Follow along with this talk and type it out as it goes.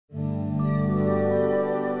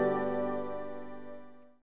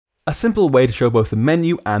A simple way to show both the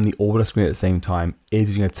menu and the order screen at the same time is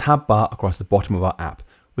using a tab bar across the bottom of our app,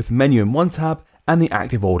 with menu in one tab and the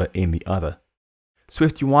active order in the other.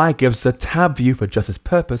 SwiftUI gives us a tab view for just this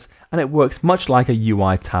purpose, and it works much like a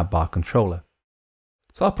UI tab bar controller.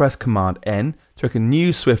 So I'll press Command N to make a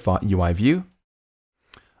new SwiftUI view.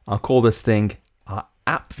 I'll call this thing our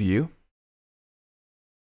app view.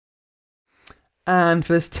 And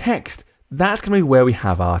for this text, that's going to be where we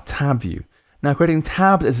have our tab view. Now, creating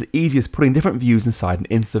tabs is as easy as putting different views inside an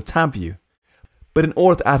instance of TabView. But in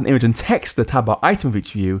order to add an image and text to the tab bar item of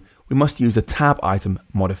each view, we must use the tabItem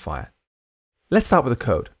modifier. Let's start with the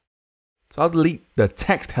code. So I'll delete the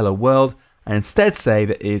text hello world and instead say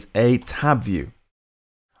there is a tab view.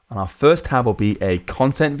 And our first tab will be a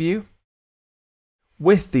content view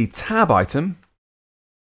with the tabItem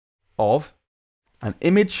of an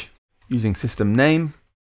image using system name.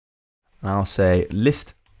 And I'll say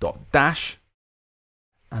list.dash.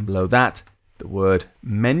 And below that, the word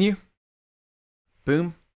menu.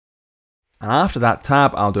 Boom. And after that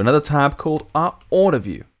tab, I'll do another tab called our order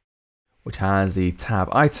view, which has the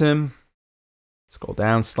tabItem. Scroll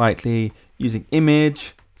down slightly using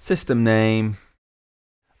image, system name,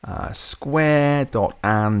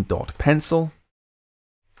 square.and.pencil,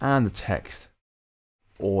 and the text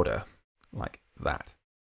order, like that.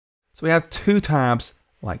 So we have two tabs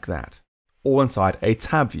like that, all inside a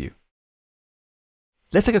tab view.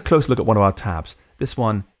 Let's take a closer look at one of our tabs, this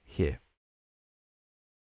one here.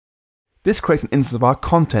 This creates an instance of our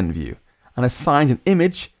content view and assigns an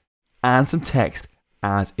image and some text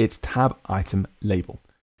as its tabItem label,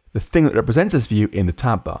 the thing that represents this view in the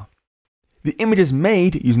tab bar. The image is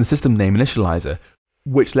made using the system name initializer,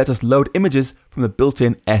 which lets us load images from the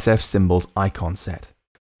built-in SF symbols icon set.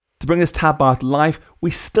 To bring this tab bar to life,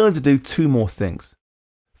 we still need to do two more things.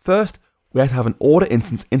 First, we have to have an order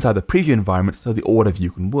instance inside the preview environment so the order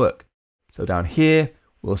view can work. So down here,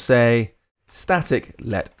 we'll say static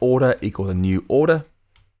let order equals a new order.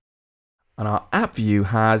 And our app view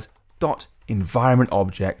has .environment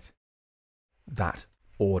object that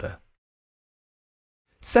order.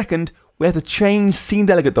 Second, we have to change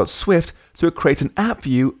SceneDelegate.swift so it creates an app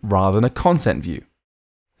view rather than a content view.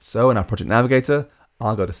 So in our project navigator,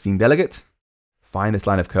 I'll go to SceneDelegate, find this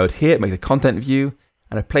line of code here, make a content view,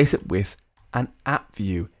 and replace it with an app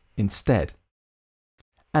view instead.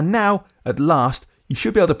 And now, at last, you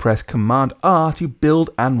should be able to press Command R to build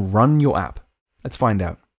and run your app. Let's find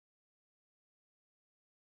out.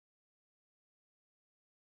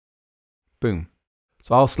 Boom.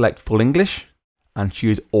 So I'll select Full English and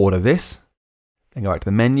choose Order This. Then go back to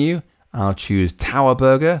the menu and I'll choose Tower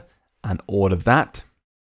Burger and order that.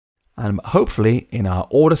 And hopefully in our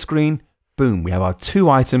order screen, boom, we have our two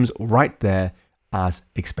items right there as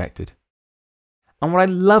expected. And what I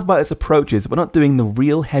love about this approach is we're not doing the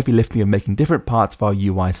real heavy lifting of making different parts of our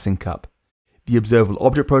UI sync up. The observable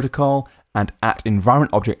object protocol and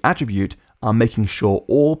 @environmentObject attribute are making sure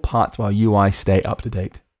all parts of our UI stay up to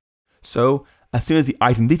date. So as soon as the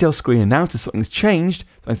item details screen announces something's changed,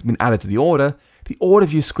 something's been added to the order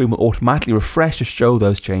view screen will automatically refresh to show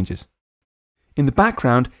those changes. In the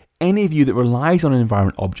background, any view that relies on an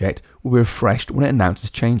environment object will be refreshed when it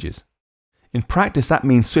announces changes. In practice, that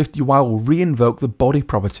means SwiftUI will re-invoke the body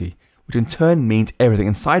property, which in turn means everything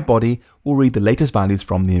inside body will read the latest values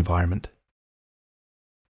from the environment.